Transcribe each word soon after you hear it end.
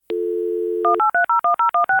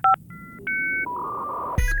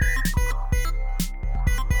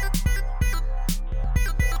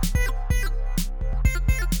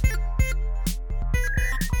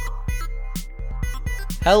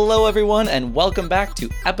Hello everyone and welcome back to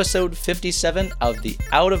episode 57 of the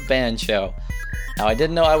Out of Band Show. Now I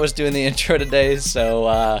didn't know I was doing the intro today, so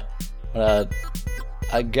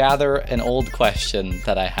I gather an old question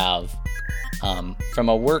that I have from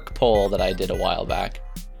a work poll that I did a while back.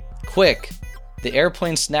 Quick, the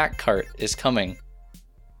airplane snack cart is coming.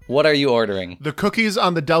 What are you ordering? The cookies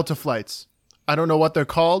on the Delta flights. I don't know what they're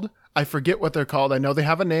called. I forget what they're called. I know they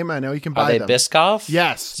have a name. I know you can buy them. Are they Biscoff?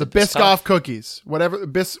 Yes, the Biscoff cookies.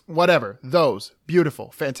 Whatever. Those.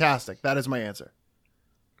 Beautiful. Fantastic. That is my answer.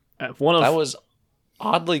 That was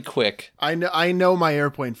oddly quick. I know my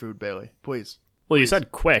airplane food, Bailey. Please. Well, you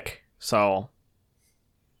said quick, so...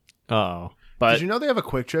 But did you know they have a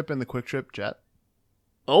Quick Trip in the Quick Trip jet?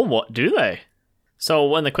 Oh, what do they? So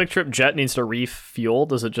when the Quick Trip jet needs to refuel,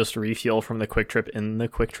 does it just refuel from the Quick Trip in the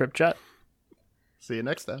Quick Trip jet? See you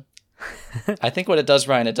next time. I think what it does,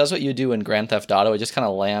 Ryan, it does what you do in Grand Theft Auto. It just kind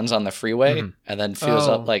of lands on the freeway and then fuels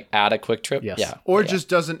up like at a Quick Trip. Yes. Yeah. Or just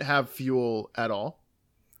doesn't have fuel at all.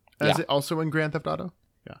 Is it also in Grand Theft Auto?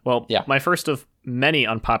 Yeah. Well, my first of many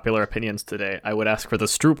unpopular opinions today, I would ask for the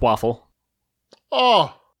stroopwafel.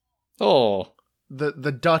 Oh. Oh.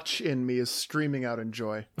 The Dutch in me is streaming out in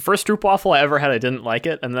joy. The first stroopwafel I ever had, I didn't like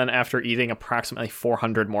it, and then after eating approximately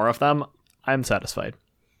 400 more of them, I'm satisfied.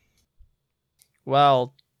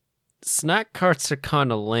 Well, snack carts are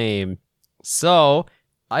kind of lame, so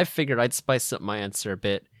I figured I'd spice up my answer a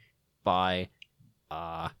bit by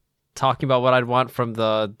talking about what I'd want from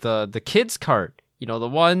the kids cart. You know, the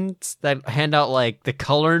ones that hand out like the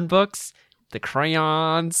coloring books, the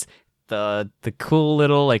crayons, the cool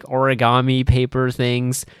little like origami paper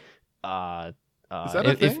things. Is that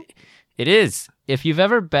a thing? It is. If you've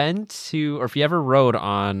ever been to, or if you ever rode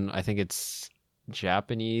on, I think it's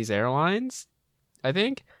Japanese Airlines, I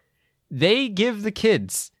think, they give the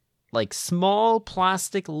kids like small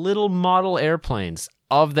plastic little model airplanes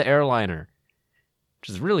of the airliner, which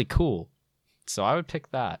is really cool. So I would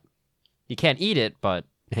pick that. You can't eat it, but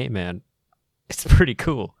hey man, it's pretty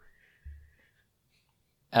cool.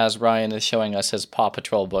 As Ryan is showing us his Paw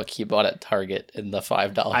Patrol book he bought at Target in the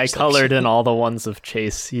 $5 I section. colored in all the ones of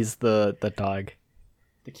Chase. He's the dog.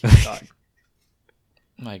 The cute dog.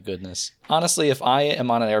 My goodness. Honestly, if I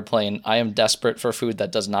am on an airplane, I am desperate for food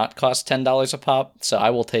that does not cost $10 a pop, so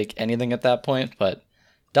I will take anything at that point, but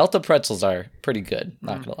Delta pretzels are pretty good,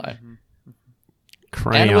 not gonna lie.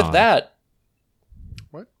 Crayon. And with that...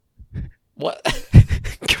 What?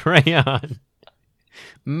 Crayon.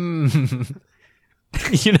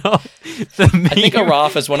 You know, I think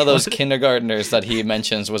Araf is one of those kindergartners that he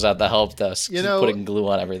mentions was at the help desk putting glue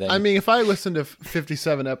on everything. I mean, if I listened to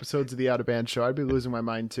 57 episodes of the Out of Band Show, I'd be losing my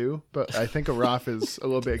mind too. But I think Araf is a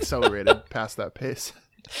little bit accelerated past that pace.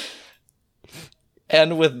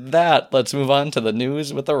 And with that, let's move on to the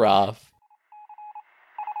news with Araf.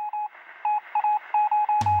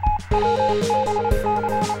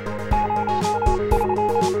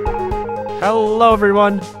 Hello,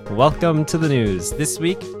 everyone. Welcome to the news. This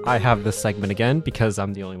week, I have this segment again because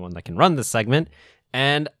I'm the only one that can run this segment.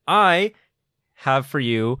 And I have for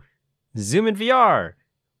you Zoom in VR,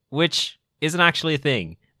 which isn't actually a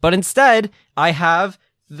thing. But instead, I have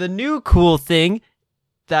the new cool thing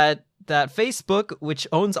that Facebook, which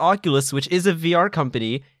owns Oculus, which is a VR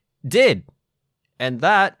company, did. And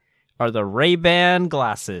that are the Ray-Ban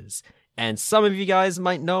glasses. And some of you guys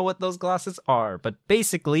might know what those glasses are. But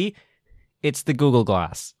basically... it's the Google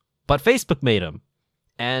Glass, but Facebook made them,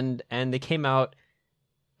 and they came out,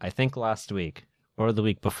 I think last week or the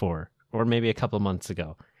week before, or maybe a couple months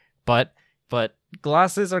ago. But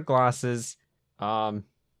glasses are glasses. I'm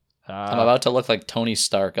about to look like Tony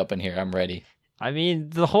Stark up in here. I'm ready. I mean,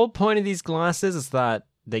 the whole point of these glasses is that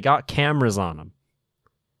they got cameras on them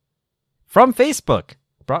from Facebook,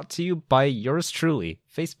 brought to you by yours truly,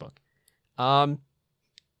 Facebook.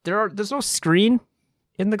 There's no screen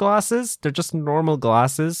in the glasses. They're just normal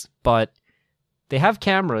glasses, but they have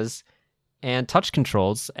cameras and touch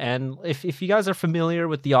controls. And if you guys are familiar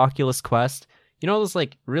with the Oculus Quest, you know those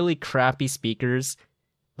like really crappy speakers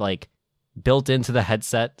like built into the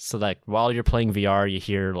headset so that while you're playing VR you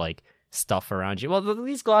hear like stuff around you. Well,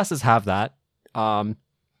 these glasses have that.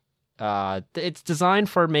 It's designed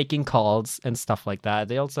for making calls and stuff like that.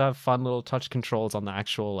 They also have fun little touch controls on the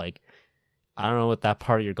actual like, I don't know what that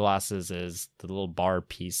part of your glasses is, the little bar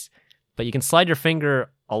piece, but you can slide your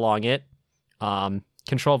finger along it,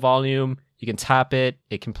 control volume, you can tap it,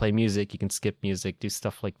 it can play music, you can skip music, do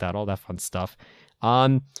stuff like that, all that fun stuff.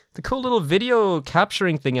 The cool little video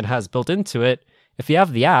capturing thing it has built into it, if you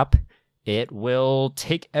have the app, it will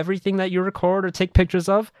take everything that you record or take pictures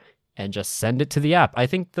of and just send it to the app. I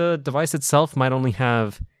think the device itself might only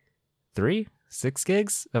have 3 6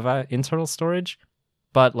 gigs of internal storage,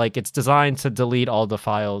 but like it's designed to delete all the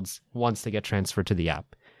files once they get transferred to the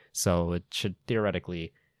app. So it should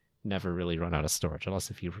theoretically never really run out of storage, unless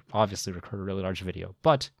if you obviously record a really large video.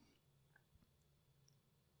 But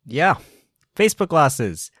yeah, Facebook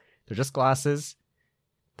glasses. They're just glasses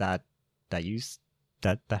that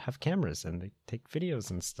have cameras and they take videos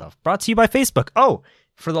and stuff. Brought to you by Facebook. Oh,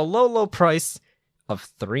 for the low price of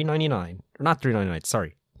 $3.99. Or not $3.99,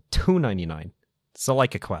 sorry. $2.99. So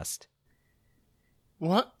like a Quest.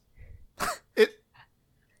 What?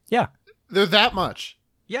 Yeah. They're that much.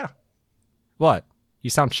 Yeah. What? You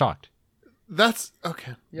sound shocked. That's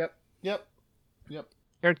okay. Yep.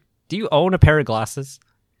 Eric, do you own a pair of glasses?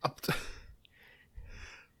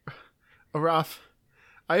 Araf,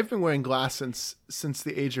 I've been wearing glasses since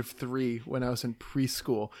the age of 3 when I was in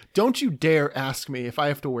preschool. Don't you dare ask me if I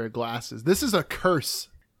have to wear glasses. This is a curse.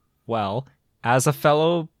 Well, as a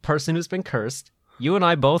fellow person who's been cursed, you and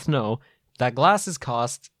I both know that glasses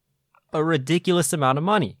cost a ridiculous amount of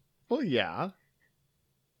money. Well, yeah.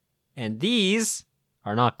 And these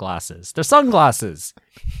are not glasses. They're sunglasses.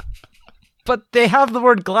 But they have the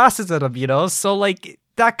word glasses in them, you know? So, like,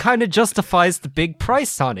 that kind of justifies the big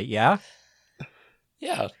price on it, yeah?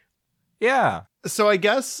 Yeah. Yeah. So I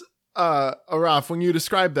guess, Araf, when you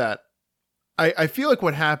describe that, I feel like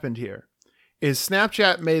what happened here is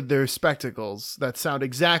Snapchat made their spectacles that sound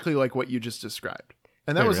exactly like what you just described.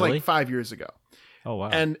 And that Wait, was really? like 5 years ago. Oh, wow.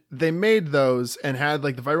 And they made those and had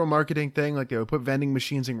like the viral marketing thing. Like they would put vending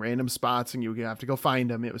machines in random spots and you would have to go find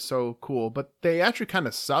them. It was so cool. But they actually kind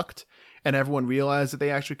of sucked. And everyone realized that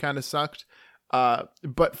they actually kind of sucked. But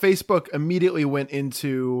Facebook immediately went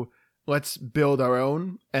into, let's build our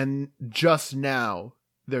own. And just now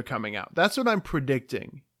they're coming out. That's what I'm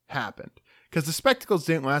predicting happened. Because the spectacles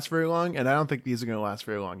didn't last very long. And I don't think these are going to last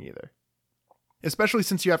very long either. Especially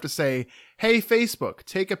since you have to say, hey, Facebook,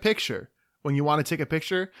 take a picture when you want to take a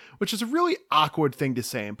picture, which is a really awkward thing to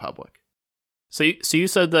say in public. So you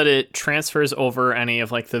said that it transfers over any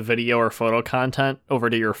of like the video or photo content over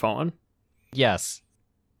to your phone? Yes.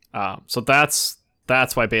 So that's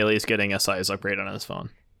why Bailey's getting a size upgrade on his phone.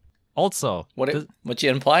 Also, What you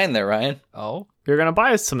implying there, Ryan? oh, You're going to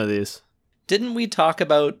buy us some of these. Didn't we talk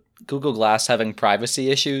about Google Glass having privacy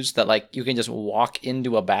issues that like you can just walk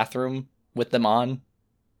into a bathroom with them on?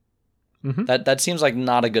 Mm-hmm. That seems like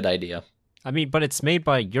not a good idea. I mean, but it's made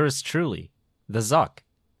by yours truly, the Zuck.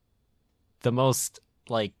 The most,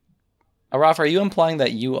 like, Araf, are you implying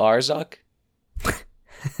that you are Zuck?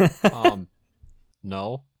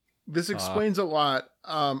 no. This explains a lot.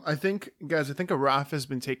 I think Araf has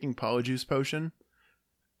been taking Polyjuice Potion.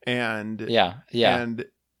 And Yeah. And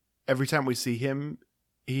every time we see him,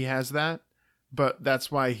 he has that. But that's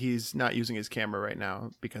why he's not using his camera right now,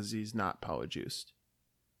 because he's not polyjuiced.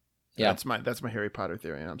 Yeah. That's my Harry Potter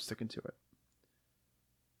theory, and I'm sticking to it.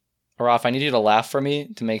 Araf, I need you to laugh for me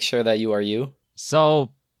to make sure that you are you.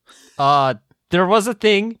 So, there was a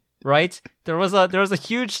thing, right? There was a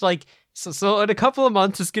huge, like, so in a couple of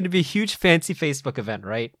months, it's going to be a huge fancy Facebook event,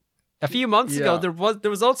 right? A few months ago, there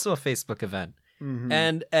was also a Facebook event. Mm-hmm.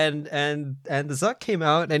 And the Zuck came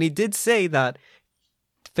out and he did say that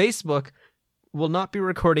Facebook will not be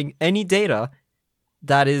recording any data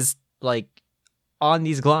that is like on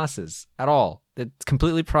these glasses at all. It's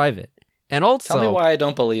completely private. And also, Tell me why I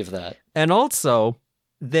don't believe that. And also,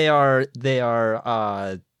 they are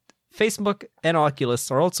Facebook and Oculus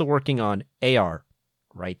are also working on AR,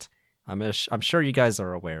 right? I'm sure you guys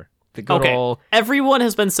are aware. The good old Everyone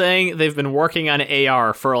has been saying they've been working on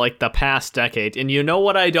AR for like the past decade, and you know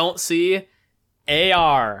what I don't see?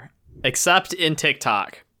 AR, except in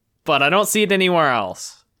TikTok, but I don't see it anywhere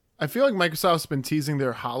else. I feel like Microsoft's been teasing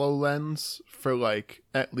their HoloLens for like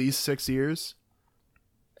at least 6 years,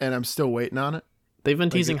 and I'm still waiting on it. They've been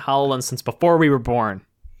teasing HoloLens since before we were born.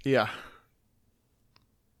 Yeah.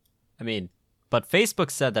 I mean, but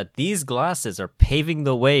Facebook said that these glasses are paving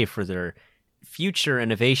the way for their future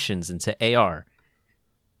innovations into AR,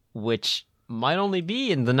 which might only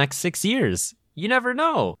be in the next 6 years. You never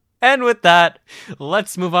know. And with that,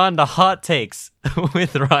 let's move on to hot takes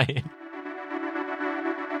with Ryan.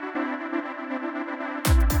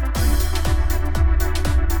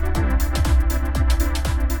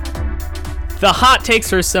 The hot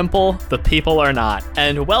takes are simple, the people are not.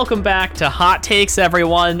 And welcome back to Hot Takes,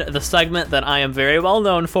 everyone, the segment that I am very well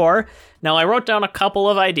known for. Now, I wrote down a couple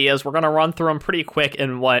of ideas. We're going to run through them pretty quick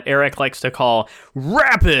in what Eric likes to call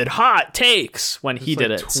rapid hot takes when he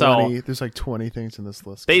did it. There's like 20 things in this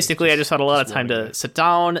list. Basically, I just had a lot of time to sit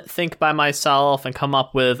down, think by myself, and come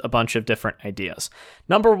up with a bunch of different ideas.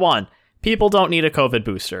 Number one, people don't need a COVID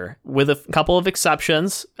booster, with a couple of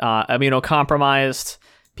exceptions. Immunocompromised,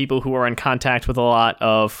 people who are in contact with a lot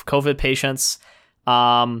of COVID patients.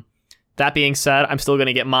 That being said, I'm still going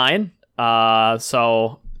to get mine.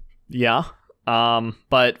 So, yeah.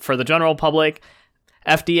 But for the general public,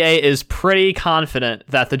 FDA is pretty confident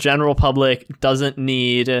that the general public doesn't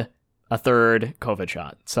need a third COVID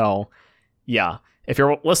shot. So, yeah. If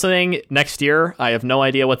you're listening next year, I have no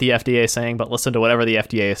idea what the FDA is saying, but listen to whatever the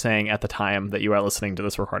FDA is saying at the time that you are listening to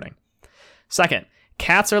this recording. Second,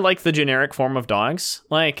 cats are like the generic form of dogs.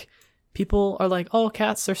 Like, people are like, oh,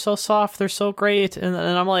 cats, they're so soft, they're so great. And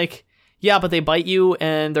I'm like, yeah, but they bite you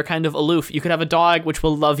and they're kind of aloof. You could have a dog which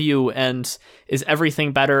will love you and is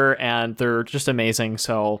everything better, and they're just amazing.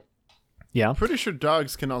 So, yeah. I'm pretty sure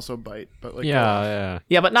dogs can also bite, but like Yeah.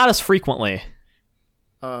 Yeah, but not as frequently.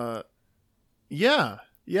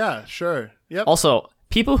 Yeah, sure. Yep. Also,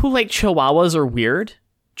 people who like chihuahuas are weird.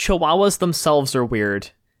 Chihuahuas themselves are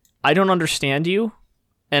weird. I don't understand you,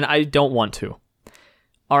 and I don't want to.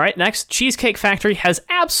 All right, next, Cheesecake Factory has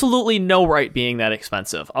absolutely no right being that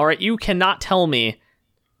expensive. All right, you cannot tell me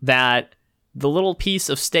that the little piece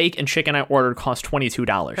of steak and chicken I ordered cost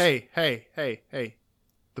 $22. Hey.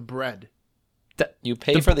 The bread. You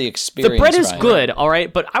pay for the experience. The bread is Ryan. good, all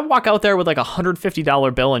right, but I walk out there with like a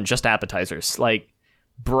 $150 bill and just appetizers. Like,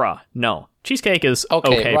 bruh, no. Cheesecake is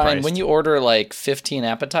okay Ryan, priced. when you order like 15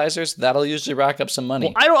 appetizers, that'll usually rack up some money.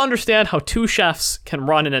 Well, I don't understand how two chefs can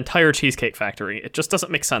run an entire Cheesecake Factory. It just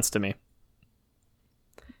doesn't make sense to me.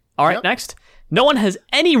 All right, Next. No one has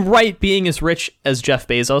any right being as rich as Jeff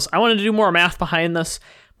Bezos. I wanted to do more math behind this,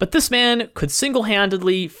 but this man could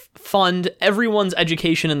single-handedly fund everyone's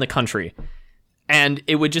education in the country. And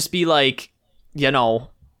it would just be like,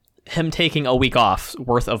 him taking a week off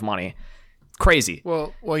worth of money. Crazy.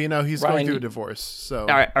 Well, he's Ryan, going through a divorce, so...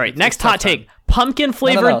 All right. Next hot take.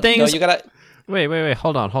 Pumpkin-flavored things... No, you gotta... Wait,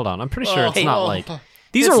 hold on. I'm pretty sure it's not like...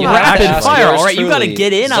 These It's are not rapid fast. fire, Yours all right? You got to truly,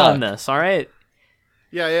 get in on Zuck. this, all right?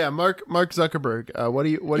 Yeah. Mark Zuckerberg. What are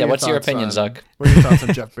your what's your thoughts opinion, on, Zuck? What are your thoughts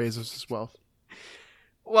on Jeff Bezos' wealth?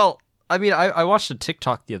 Well, I mean, I watched a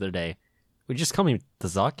TikTok the other day. Would you just call me the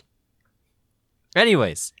Zuck?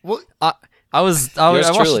 Anyways, Well, I watched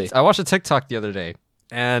a TikTok the other day,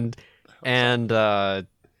 and they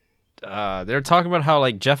were talking about how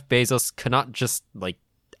like Jeff Bezos could not just like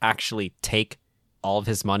actually take all of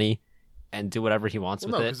his money and do whatever he wants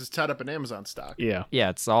with it. because it's tied up in Amazon stock. Yeah. Yeah,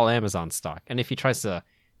 it's all Amazon stock. And if he tries to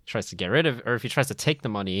get rid of, or if he tries to take the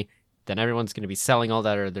money, then everyone's going to be selling all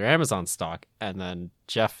their Amazon stock, and then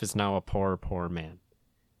Jeff is now a poor man.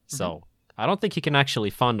 So I don't think he can actually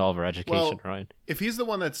fund all of our education, right? If he's the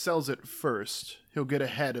one that sells it first, he'll get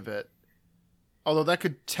ahead of it. Although that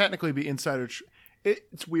could technically be insider.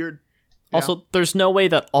 It's weird. Yeah. Also, there's no way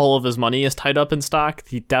that all of his money is tied up in stock.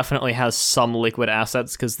 He definitely has some liquid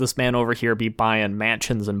assets because this man over here be buying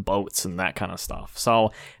mansions and boats and that kind of stuff.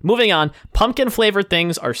 So, moving on, pumpkin-flavored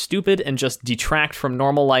things are stupid and just detract from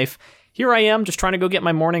normal life. Here I am just trying to go get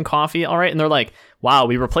my morning coffee, all right? And they're like, wow,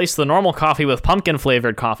 we replaced the normal coffee with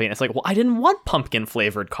pumpkin-flavored coffee. And it's like, well, I didn't want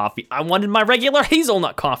pumpkin-flavored coffee. I wanted my regular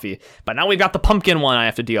hazelnut coffee. But now we've got the pumpkin one I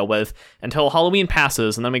have to deal with until Halloween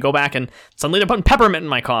passes. And then we go back and suddenly they're putting peppermint in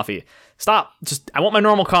my coffee. Stop. I want my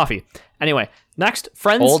normal coffee. Anyway, next,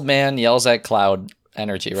 Friends. Old man yells at cloud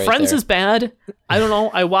energy right Friends there. is bad. I don't know.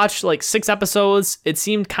 I watched like 6 episodes. It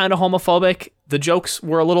seemed kind of homophobic. The jokes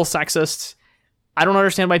were a little sexist. I don't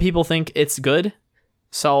understand why people think it's good.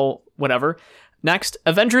 So, whatever. Next,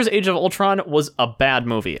 Avengers Age of Ultron was a bad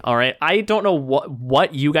movie, all right? I don't know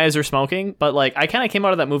what you guys are smoking, but like I kind of came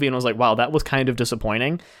out of that movie and was like, wow, that was kind of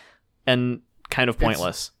disappointing and kind of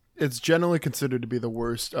pointless. It's generally considered to be the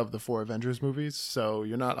worst of the 4 Avengers movies, so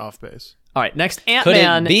you're not off base. All right, next, Could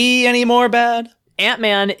Ant-Man. it be any more bad?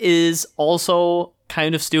 Ant-Man is also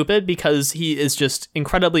kind of stupid because he is just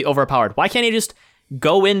incredibly overpowered. Why can't he just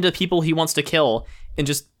go into people he wants to kill and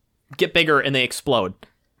just get bigger and they explode?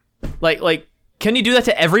 Like, can you do that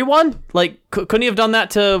to everyone? Like, couldn't he have done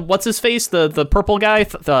that to what's his face, the purple guy,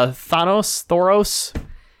 the Thoros?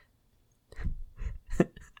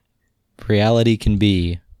 Reality can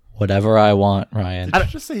be whatever I want, Ryan. Did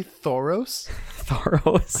you just say Thoros?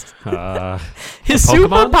 Thoros. His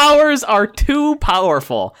Pokemon? superpowers are too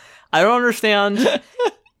powerful. I don't understand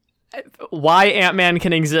why Ant-Man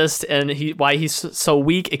can exist and why he's so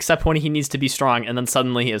weak, except when he needs to be strong, and then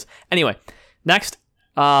suddenly he is. Anyway, next,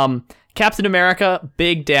 Captain America,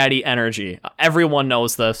 Big Daddy energy. Everyone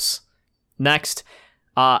knows this. Next,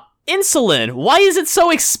 insulin. Why is it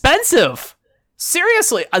so expensive?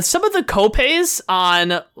 Seriously, some of the copays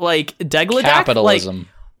on like Degludec, Capitalism. like,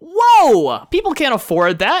 whoa, people can't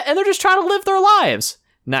afford that, and they're just trying to live their lives.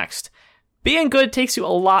 Next, being good takes you a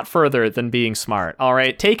lot further than being smart. All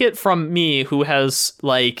right, take it from me, who has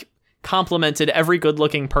like complimented every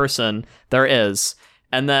good-looking person there is,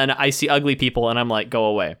 and then I see ugly people and I'm like, go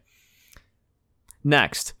away.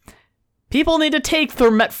 Next, people need to take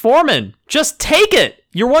their metformin. Just take it.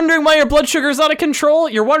 You're wondering why your blood sugar is out of control?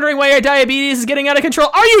 You're wondering why your diabetes is getting out of control?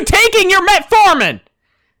 Are you taking your metformin?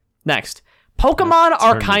 Next, Pokemon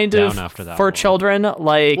are kind of for one. children.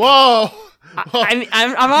 Like, Whoa! I'm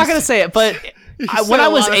not gonna say it, but when I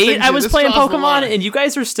was 8, I was playing Pokemon, and you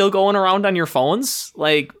guys are still going around on your phones,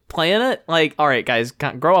 like playing it. Like, all right, guys,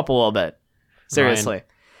 grow up a little bit. Seriously.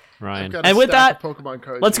 Ryan. And with that, Pokemon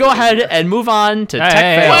cards let's go ahead and move on to tech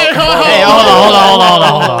hey, fail. hey, hold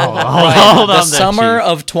on. The summer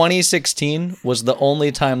of 2016 was the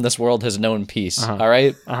only time this world has known peace. All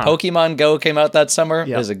right? Pokemon Go came out that summer.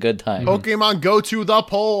 It was a good time. Pokemon go to the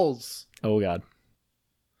polls. Oh god.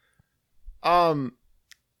 So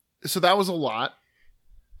that was a lot.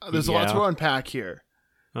 There's a lot to unpack here.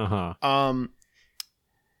 I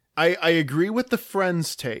agree with the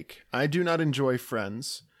Friends take. I do not enjoy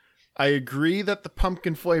Friends. I agree that the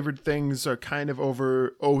pumpkin flavored things are kind of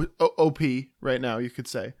over OP right now, you could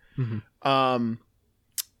say. I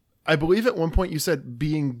believe at one point you said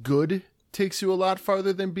being good takes you a lot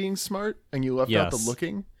farther than being smart, and you left out the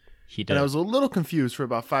looking. He did. And I was a little confused for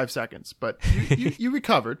about 5 seconds, but you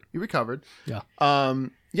recovered. You recovered. Yeah.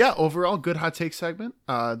 Yeah. Overall, good hot take segment.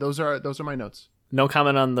 Those are my notes. No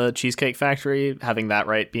comment on the Cheesecake Factory having that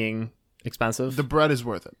right being expensive. The bread is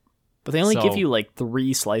worth it. But they only give you like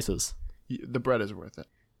 3 slices. The bread is worth it.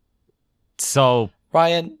 So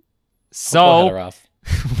Ryan, go ahead, Ralph.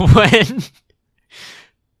 when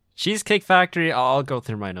Cheesecake Factory, I'll go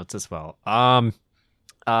through my notes as well.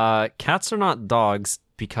 Cats are not dogs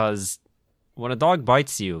because when a dog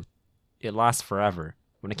bites you, it lasts forever.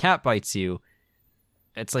 When a cat bites you,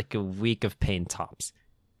 it's like a week of pain tops.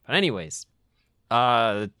 But anyways,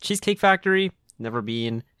 Cheesecake Factory, never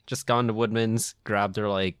been. Just gone to Woodman's, grabbed their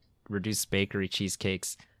like reduced bakery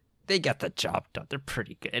cheesecakes. They get the job done. They're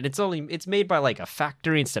pretty good, and it's made by like a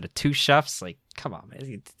factory instead of 2 chefs. Like, come on,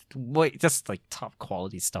 man, wait, just like top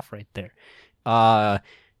quality stuff right there.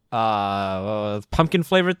 Pumpkin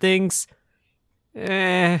flavored things.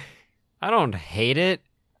 I don't hate it,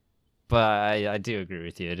 but I do agree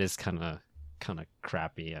with you. It is kind of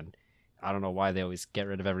crappy, and I don't know why they always get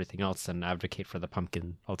rid of everything else and advocate for the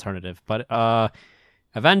pumpkin alternative. But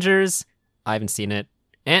Avengers, I haven't seen it.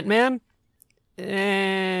 Ant-Man, I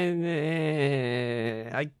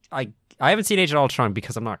haven't seen Age of Ultron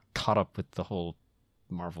because I'm not caught up with the whole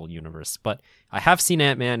Marvel universe. But I have seen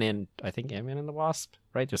Ant-Man and I think Ant-Man and the Wasp,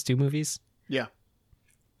 right? There's 2 movies. Yeah.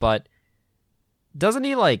 But doesn't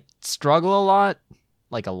he like struggle a lot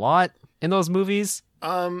in those movies?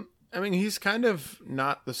 I mean, he's kind of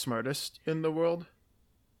not the smartest in the world.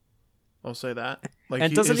 I'll say that. Like,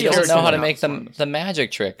 and doesn't He doesn't know how to make the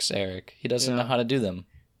magic tricks, Eric. He doesn't know how to do them.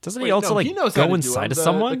 Doesn't he also he knows how go to inside do of them.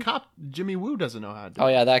 someone? The cop Jimmy Woo doesn't know how to do. Oh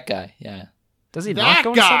yeah, that guy. Yeah. Does he That not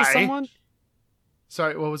go inside of guy? someone?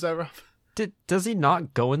 Sorry, what was that, Ralph? Does he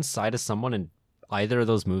not go inside of someone in either of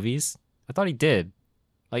those movies? I thought he did.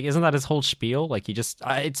 Like, isn't that his whole spiel? Like, he just...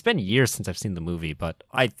 it's been years since I've seen the movie, but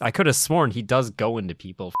I could have sworn he does go into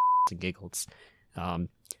people and giggles.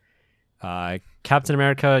 Captain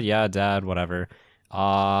America, yeah, Dad, whatever.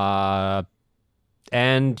 And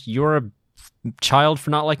you're a child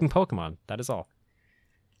for not liking Pokemon. That is all.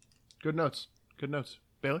 Good notes.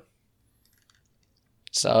 Bailey?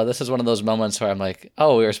 So this is one of those moments where I'm like,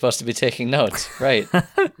 oh, we were supposed to be taking notes. Right.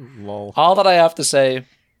 Lol. All that I have to say,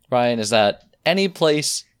 Ryan, is that any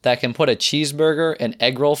place that can put a cheeseburger in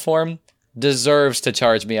egg roll form deserves to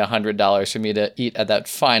charge me $100 for me to eat at that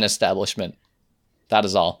fine establishment. That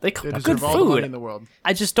is all. They They cook deserve good all the money food. in the world.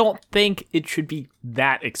 I just don't think it should be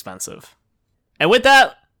that expensive. And with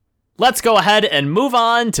that, let's go ahead and move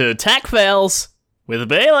on to Tech Fails with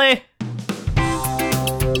Bailey.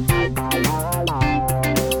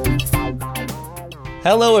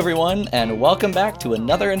 Hello, everyone, and welcome back to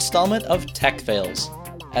another installment of Tech Fails.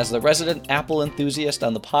 As the resident Apple enthusiast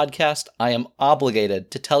on the podcast, I am obligated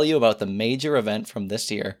to tell you about the major event from this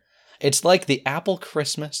year. It's like the Apple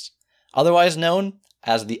Christmas, otherwise known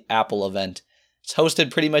as the Apple event. It's hosted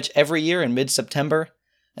pretty much every year in mid-September,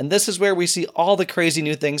 and this is where we see all the crazy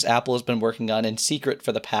new things Apple has been working on in secret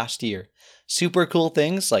for the past year. Super cool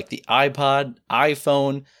things like the iPod,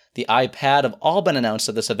 iPhone, the iPad have all been announced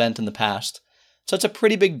at this event in the past. So it's a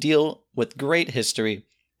pretty big deal with great history,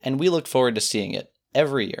 and we look forward to seeing it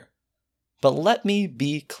every year. But let me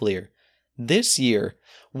be clear. This year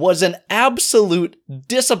was an absolute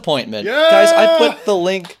disappointment. Yeah! Guys, I put the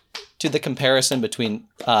link to the comparison between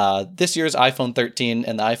this year's iPhone 13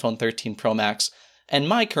 and the iPhone 13 Pro Max and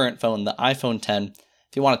my current phone, the iPhone 10.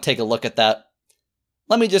 If you want to take a look at that,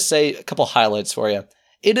 let me just say a couple highlights for you.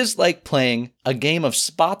 It is like playing a game of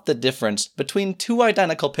spot the difference between two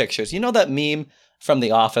identical pictures. You know that meme from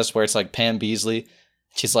The Office where it's like Pam Beesly?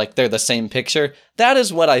 She's like, they're the same picture. That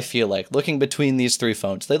is what I feel like looking between these three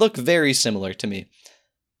phones. They look very similar to me.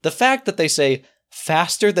 The fact that they say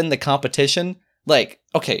faster than the competition, like,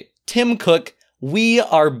 okay, Tim Cook, we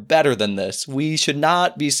are better than this. We should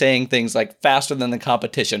not be saying things like faster than the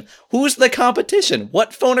competition. Who's the competition?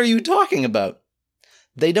 What phone are you talking about?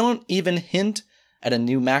 They don't even hint at a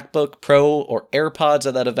new MacBook Pro or AirPods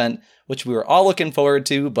at that event, which we were all looking forward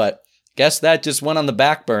to, but guess that just went on the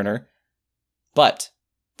back burner. But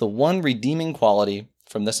the one redeeming quality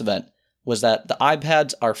from this event was that the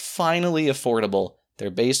iPads are finally affordable.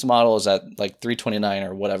 Their base model is at like $329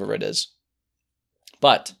 or whatever it is.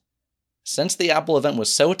 But since the Apple event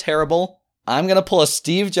was so terrible, I'm going to pull a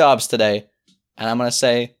Steve Jobs today, and I'm going to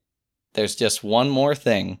say there's just one more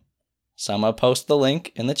thing. So I'm going to post the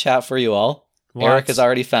link in the chat for you all. What? Eric has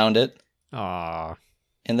already found it. Aw.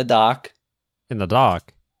 In the doc. In the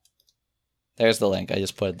dock. There's the link. I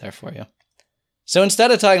just put it there for you. So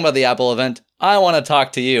instead of talking about the Apple event, I want to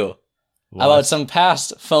talk to you about some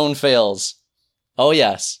past phone fails. Oh,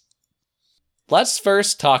 yes. Let's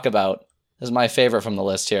first talk about, this is my favorite from the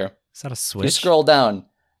list here. Is that a You Switch? scroll down,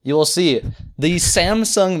 you will see the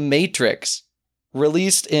Samsung Matrix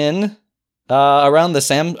released in around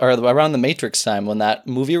the Matrix time when that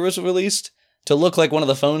movie was released to look like one of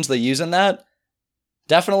the phones they use in that.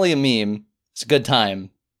 Definitely a meme. It's a good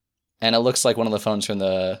time. And it looks like one of the phones from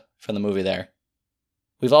the movie there.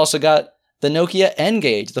 We've also got the Nokia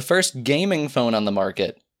N-Gage, the first gaming phone on the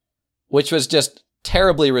market, which was just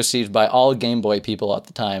terribly received by all Game Boy people at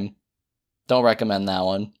the time. Don't recommend that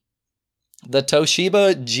one. The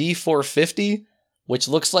Toshiba G450, which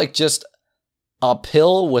looks like just a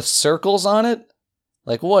pill with circles on it.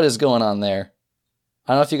 Like, what is going on there?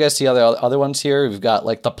 I don't know if you guys see other ones here. We've got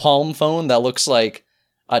like the Palm phone that looks like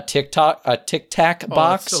a Tic Tac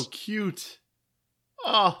box. That's so cute.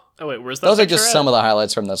 Oh, wait, where's that? Those are picture just at? some of the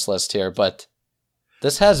highlights from this list here, but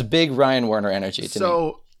this has big Ryan Warner energy to me.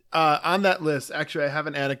 so on that list, actually, I have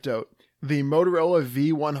an anecdote. The Motorola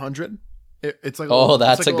V100. It's like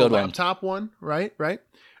that's it's like a good one. laptop one, right?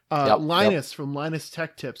 Yep, Linus from Linus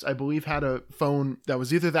Tech Tips, I believe, had a phone that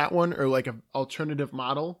was either that one or like an alternative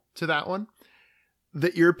model to that one.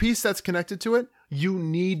 The earpiece that's connected to it, you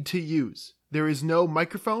need to use. There is no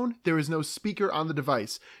microphone. There is no speaker on the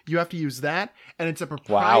device. You have to use that, and it's a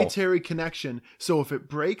proprietary connection. So if it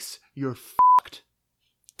breaks, you're fucked.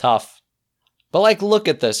 Tough. But like, look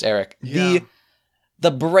at this, Eric. Yeah.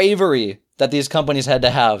 The bravery that these companies had to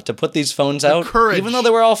have to put these phones out, courage. even though they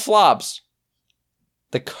were all flops.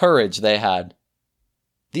 The courage they had.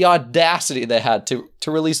 The audacity they had to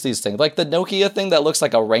release these things. Like the Nokia thing that looks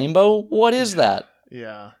like a rainbow. What is that?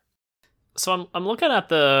 Yeah. So I'm looking at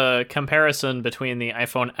the comparison between the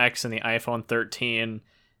iPhone X and the iPhone 13,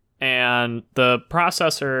 and the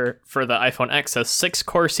processor for the iPhone X has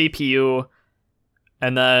 6-core CPU,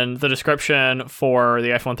 and then the description for the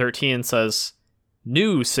iPhone 13 says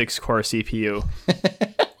new 6-core CPU.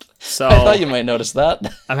 So I thought you might notice that.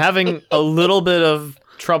 I'm having a little bit of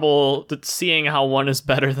trouble seeing how one is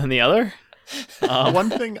better than the other. One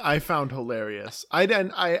thing I found hilarious.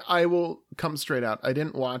 I will come straight out. I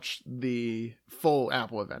didn't watch the full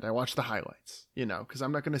Apple event. I watched the highlights, because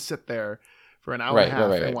I'm not going to sit there for an hour and a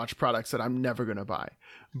half and watch products that I'm never going to buy.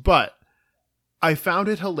 But I found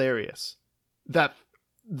it hilarious that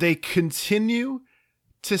they continue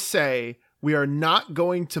to say we are not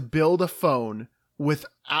going to build a phone with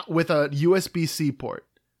a USB-C port.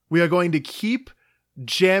 We are going to keep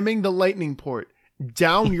jamming the lightning port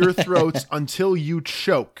down your throats until you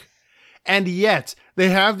choke. And yet, they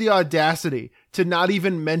have the audacity to not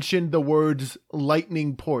even mention the words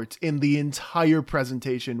lightning port in the entire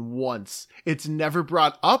presentation once. It's never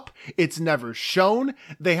brought up. It's never shown.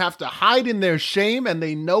 They have to hide in their shame, and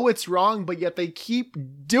they know it's wrong, but yet they keep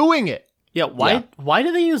doing it. Yeah, why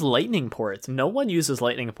do they use lightning ports? No one uses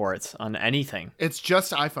lightning ports on anything. It's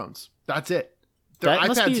just iPhones. That's it. Their That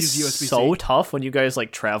must iPads be use USB-C. so tough when you guys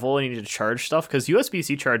like travel and you need to charge stuff, because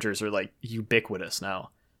USB-C chargers are like ubiquitous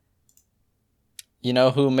now. You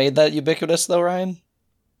know who made that ubiquitous though, Ryan?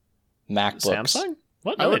 MacBooks. Samsung?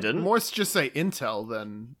 What? I No, they would didn't. more just say Intel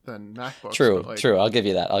than MacBooks. True, but, true. I'll give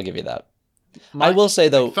you that. I will say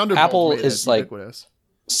though, Thunderbolt Apple made it is like ubiquitous.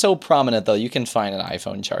 so prominent though. You can find an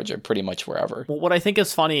iPhone charger pretty much wherever. Well, what I think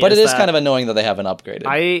is funny But is it is that kind of annoying that they haven't upgraded.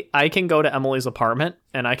 I can go to Emily's apartment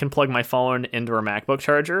and I can plug my phone into her MacBook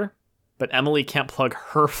charger, but Emily can't plug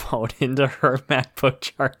her phone into her MacBook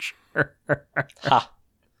charger. Ha.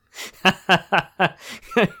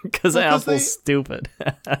 Because Apple's stupid.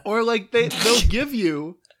 Or like they'll give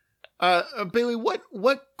you Bailey,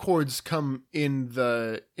 what cords come in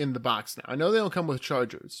the box now? I know they don't come with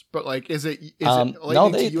chargers, but like is it no,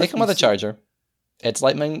 they come with a charger. It's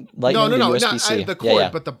lightning no, to USB-C. not the cord,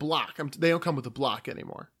 Yeah. but the block. They don't come with the block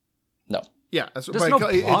anymore. No. Yeah, There's no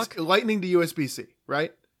block? It's lightning to USB-C,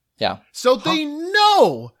 right? Yeah. So they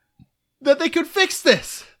know that they could fix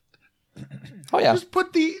this. Oh yeah. Just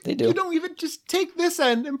put They do. You don't even just take this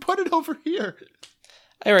end and put it over here.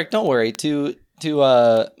 Eric, don't worry. To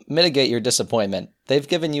mitigate your disappointment, they've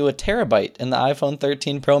given you a terabyte in the iPhone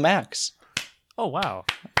 13 Pro Max. Oh, wow.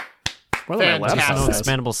 More than my Fantastic. laptop No has.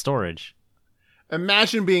 expandable storage.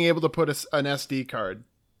 Imagine being able to put an SD card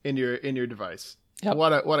in your device. Yep.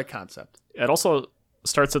 What a concept. It also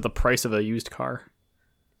starts at the price of a used car.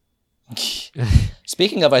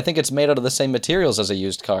 Speaking of, I think it's made out of the same materials as a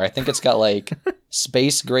used car. I think it's got like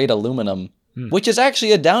space grade aluminum, which is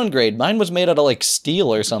actually a downgrade. Mine was made out of like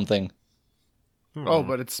steel or something. Oh,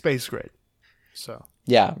 but it's space grade. So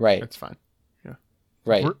Yeah, right. it's fine.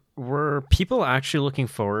 Right. Were people actually looking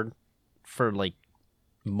forward for like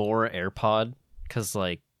more AirPod? Because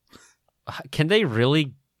like, can they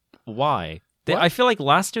really? Why? I feel like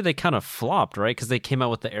last year they kind of flopped, right? Because they came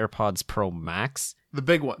out with the AirPods Pro Max. The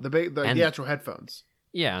big one, the actual headphones.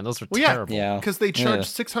 Yeah, and those were Well, yeah. terrible. Yeah. Because they charge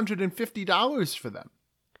Yeah. $650 for them.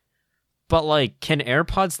 But like, can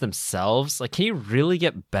AirPods themselves, like, can you really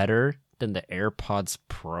get better than the AirPods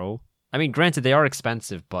Pro? I mean, granted, they are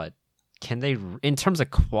expensive, but can they, in terms of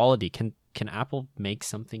quality, can Apple make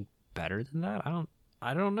something better than that?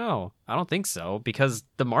 I don't know. I don't think so, because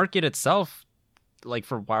the market itself, like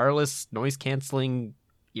for wireless noise canceling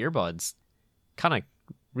earbuds, kind of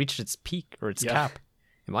reached its peak or its cap,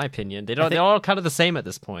 in my opinion. They're all kind of the same at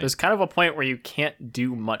this point. There's kind of a point where you can't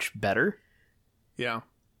do much better. Yeah.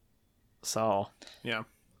 So Yeah.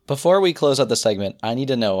 Before we close out the segment, I need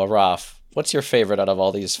to know, Araf, what's your favorite out of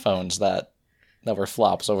all these phones that were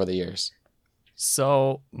flops over the years?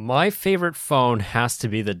 So my favorite phone has to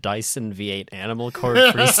be the Dyson V8 Animal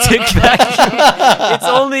Cord Free Stick Vacuum. It's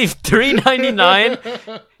only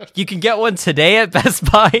 $3.99. You can get one today at Best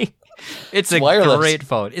Buy. It's a wireless. great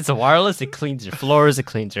phone. It's a wireless. It cleans your floors. It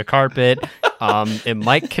cleans your carpet. It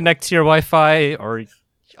might connect to your Wi-Fi, or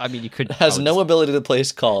I mean, you could. It has no ability to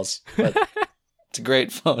place calls, but it's a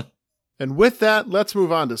great phone. And with that, let's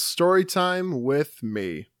move on to story time with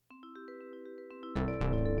me.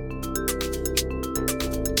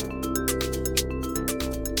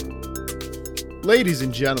 Ladies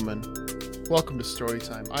and gentlemen, welcome to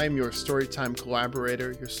Storytime. I am your Storytime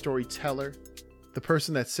collaborator, your storyteller, the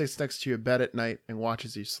person that sits next to your bed at night and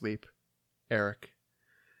watches you sleep, Eric.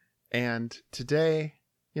 And today,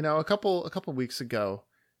 a couple weeks ago,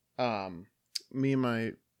 me and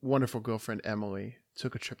my wonderful girlfriend Emily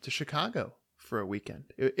took a trip to Chicago for a weekend.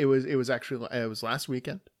 It was last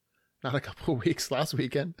weekend, not a couple of weeks. Last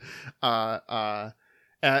weekend.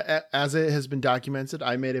 As it has been documented,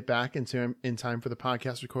 I made it back in time for the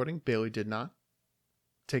podcast recording. Bailey did not.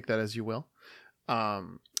 Take that as you will.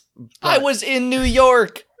 I was in New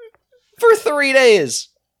York for 3 days.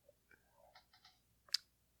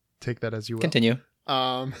 Take that as you will. Continue.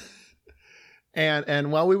 And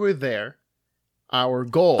while we were there, our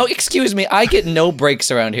goal. Oh, excuse me. I get no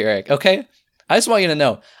breaks around here, Eric, okay? I just want you to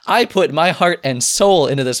know, I put my heart and soul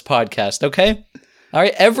into this podcast, okay? All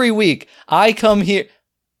right, every week, I come here.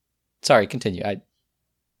 Sorry, continue.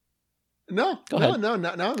 No, Go ahead. no,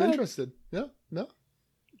 I'm interested. No.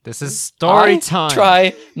 This is story I time.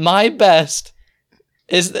 try my best.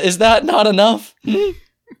 Is that not enough?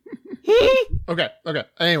 Okay.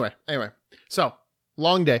 Anyway. So,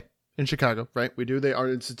 long day in Chicago, right? We do the Art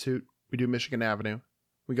Institute. We do Michigan Avenue.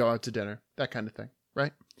 We go out to dinner, that kind of thing,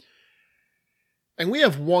 right? And we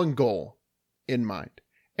have one goal in mind,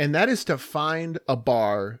 and that is to find a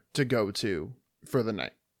bar to go to for the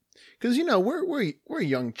night. Because, we're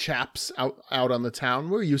young chaps out on the town.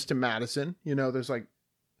 We're used to Madison. There's like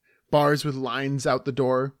bars with lines out the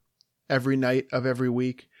door every night of every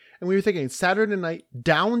week. And we were thinking, Saturday night,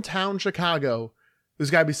 downtown Chicago, there's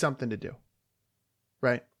got to be something to do.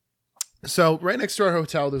 Right? So right next to our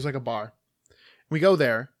hotel, there's like a bar. We go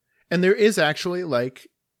there, and there is actually like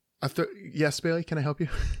yes, Bailey, can I help you?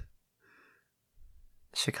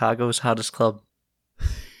 Chicago's hottest club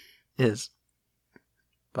is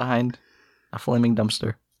behind a flaming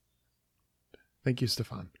dumpster. Thank you,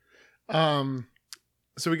 Stefan.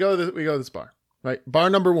 So we go to this bar, right?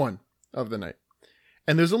 Bar number 1 of the night.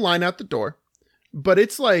 And there's a line out the door. But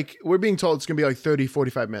it's like, we're being told it's going to be like 30,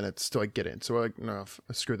 45 minutes to like get in. So we're like, no,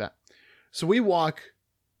 screw that. So we walk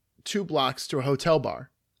 2 blocks to a hotel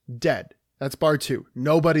bar. Dead. That's bar 2.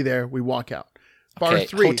 Nobody there. We walk out. Bar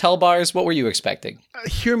 3. Hotel bars, what were you expecting?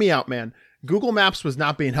 Hear me out, man. Google Maps was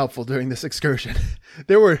not being helpful during this excursion.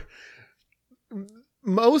 There were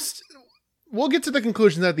we'll get to the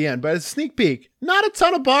conclusions at the end, but a sneak peek, not a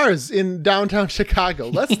ton of bars in downtown Chicago.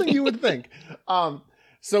 Less than you would think.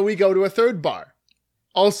 So we go to a 3rd bar,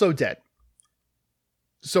 also dead.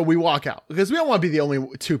 So we walk out because we don't want to be the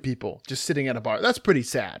only 2 people just sitting at a bar. That's pretty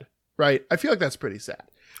sad, right? I feel like that's pretty sad.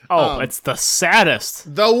 Oh, it's the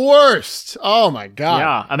saddest. The worst. Oh my God.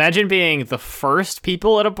 Yeah. Imagine being the first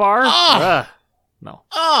people at a bar. No.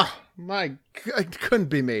 My God. It couldn't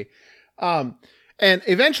be me. And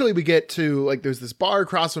eventually we get to like, there's this bar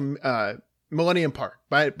across from Millennium Park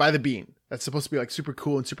by the Bean. That's supposed to be like super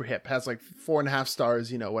cool and super hip. Has like 4.5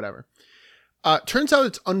 stars, whatever. Turns out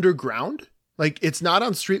it's underground. Like, it's not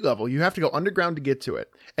on street level. You have to go underground to get to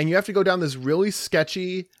it. And you have to go down this really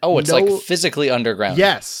sketchy... Oh, it's like physically underground.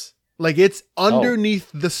 Yes. Like, it's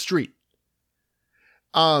underneath the street.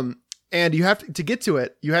 And you have to get to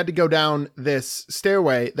it, you had to go down this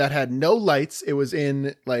stairway that had no lights. It was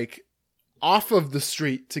in, like, off of the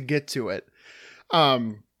street to get to it.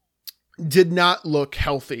 Did not look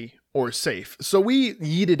healthy or safe. So we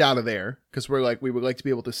yeeted out of there because we're like, we would like to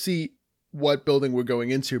be able to see what building we're going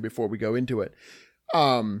into before we go into it.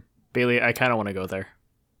 Bailey, I kind of want to go there.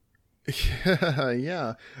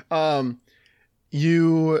 Yeah. And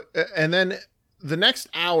then the next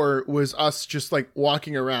hour was us just like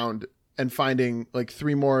walking around and finding like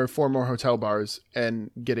 4 more hotel bars and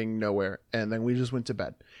getting nowhere. And then we just went to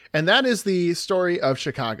bed. And that is the story of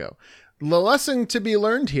Chicago. The lesson to be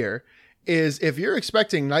learned here is if you're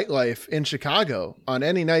expecting nightlife in Chicago on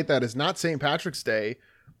any night that is not St. Patrick's Day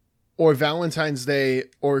or Valentine's Day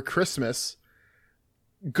or Christmas,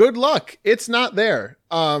 good luck. It's not there.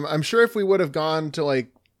 I'm sure if we would have gone to like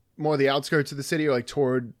more the outskirts of the city or like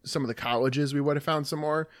toward some of the colleges, we would have found some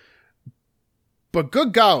more. But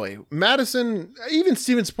good golly, Madison, even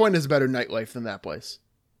Stevens Point has better nightlife than that place.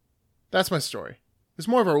 That's my story. It's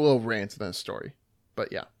more of a little rant than a story,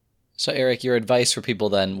 but yeah. So Eric, your advice for people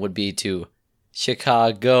then would be to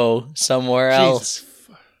Chicago somewhere else.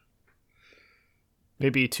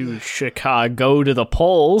 Maybe to Chicago to the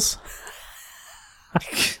polls.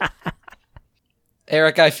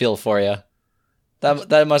 Eric, I feel for you.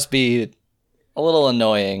 That must be a little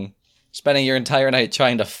annoying, spending your entire night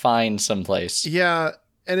trying to find someplace. Yeah,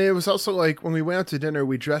 and it was also like when we went out to dinner,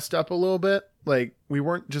 we dressed up a little bit. Like we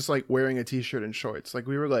weren't just like wearing a t-shirt and shorts. Like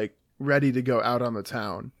we were like ready to go out on the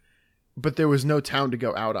town, but there was no town to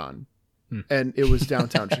go out on. And it was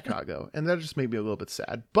downtown Chicago. And that just made me a little bit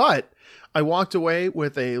sad. But I walked away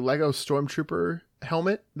with a Lego Stormtrooper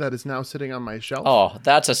helmet that is now sitting on my shelf. Oh,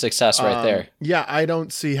 that's a success right there. Yeah, I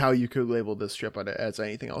don't see how you could label this trip as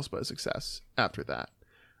anything else but a success after that.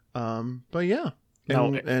 But yeah.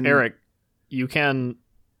 And Eric, you can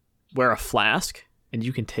wear a flask and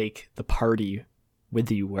you can take the party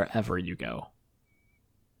with you wherever you go.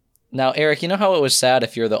 Now, Eric, you know how it was sad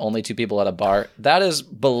if you're the only 2 people at a bar? That is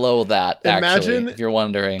below that, actually, Imagine if you're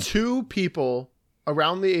wondering. 2 people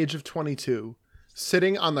around the age of 22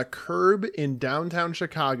 sitting on the curb in downtown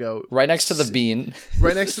Chicago. Right next to the Bean.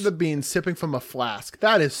 Right next to the Bean, sipping from a flask.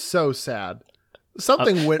 That is so sad.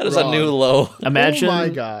 Something went wrong. That is a new low. Imagine oh my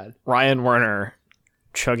God. Ryan Werner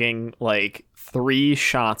chugging like 3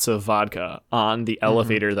 shots of vodka on the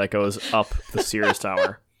elevator that goes up the Sears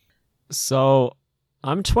Tower. So...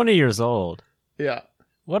 I'm 20 years old. Yeah.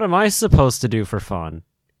 What am I supposed to do for fun?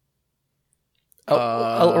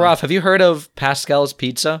 Ralph, have you heard of Pascal's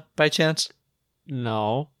Pizza by chance?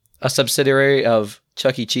 No. A subsidiary of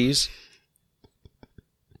Chuck E. Cheese?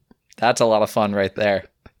 That's a lot of fun right there.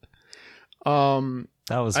 That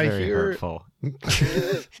was very hurtful.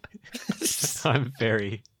 I'm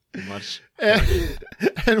very much.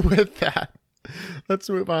 And with that, let's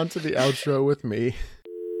move on to the outro with me.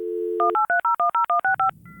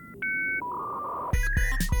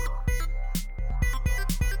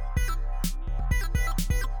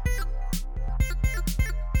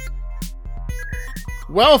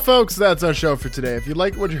 Well, folks, that's our show for today. If you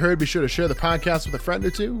liked what you heard, be sure to share the podcast with a friend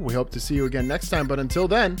or 2. We hope to see you again next time, but until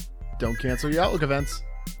then, don't cancel your Outlook events.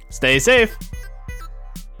 Stay safe.